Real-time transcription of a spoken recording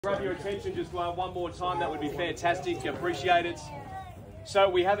Grab your attention just one more time, that would be fantastic, appreciate it. So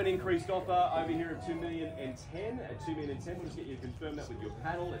we have an increased offer over here of 2,010,000 at 2,010,000. We'll just get you to confirm that with your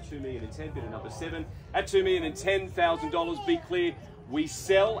panel at 2,010,000, bid at number 7. At $2,010,000, be clear, we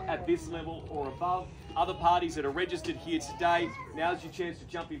sell at this level or above. Other parties that are registered here today, now's your chance to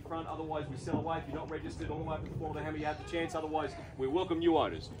jump in front, otherwise we sell away. If you're not registered all the way up to the floor of the hammer, you have the chance, otherwise we welcome new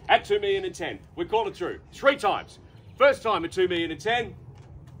owners. At 2,010,000, we call it through 3 times. First time at 2,010,000,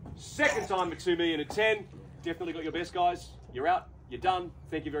 second time at 2,010,000. Definitely got your best, guys. You're out. You're done.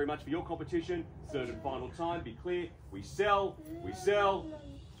 Thank you very much for your competition. Third and final time. Be clear. We sell. We sell.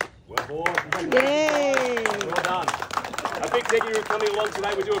 Well, boys. Yay! Well done. A big thank you for coming along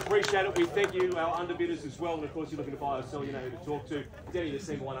today. We do appreciate it. We thank you, our underbidders as well. And of course, you're looking to buy or sell, you know who to talk to. Danny, the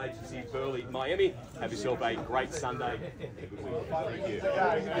C1 agency, Burleigh, Miami. Have yourself a great Sunday. A good week. Thank you.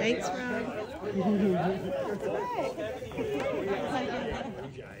 Thanks, Ron.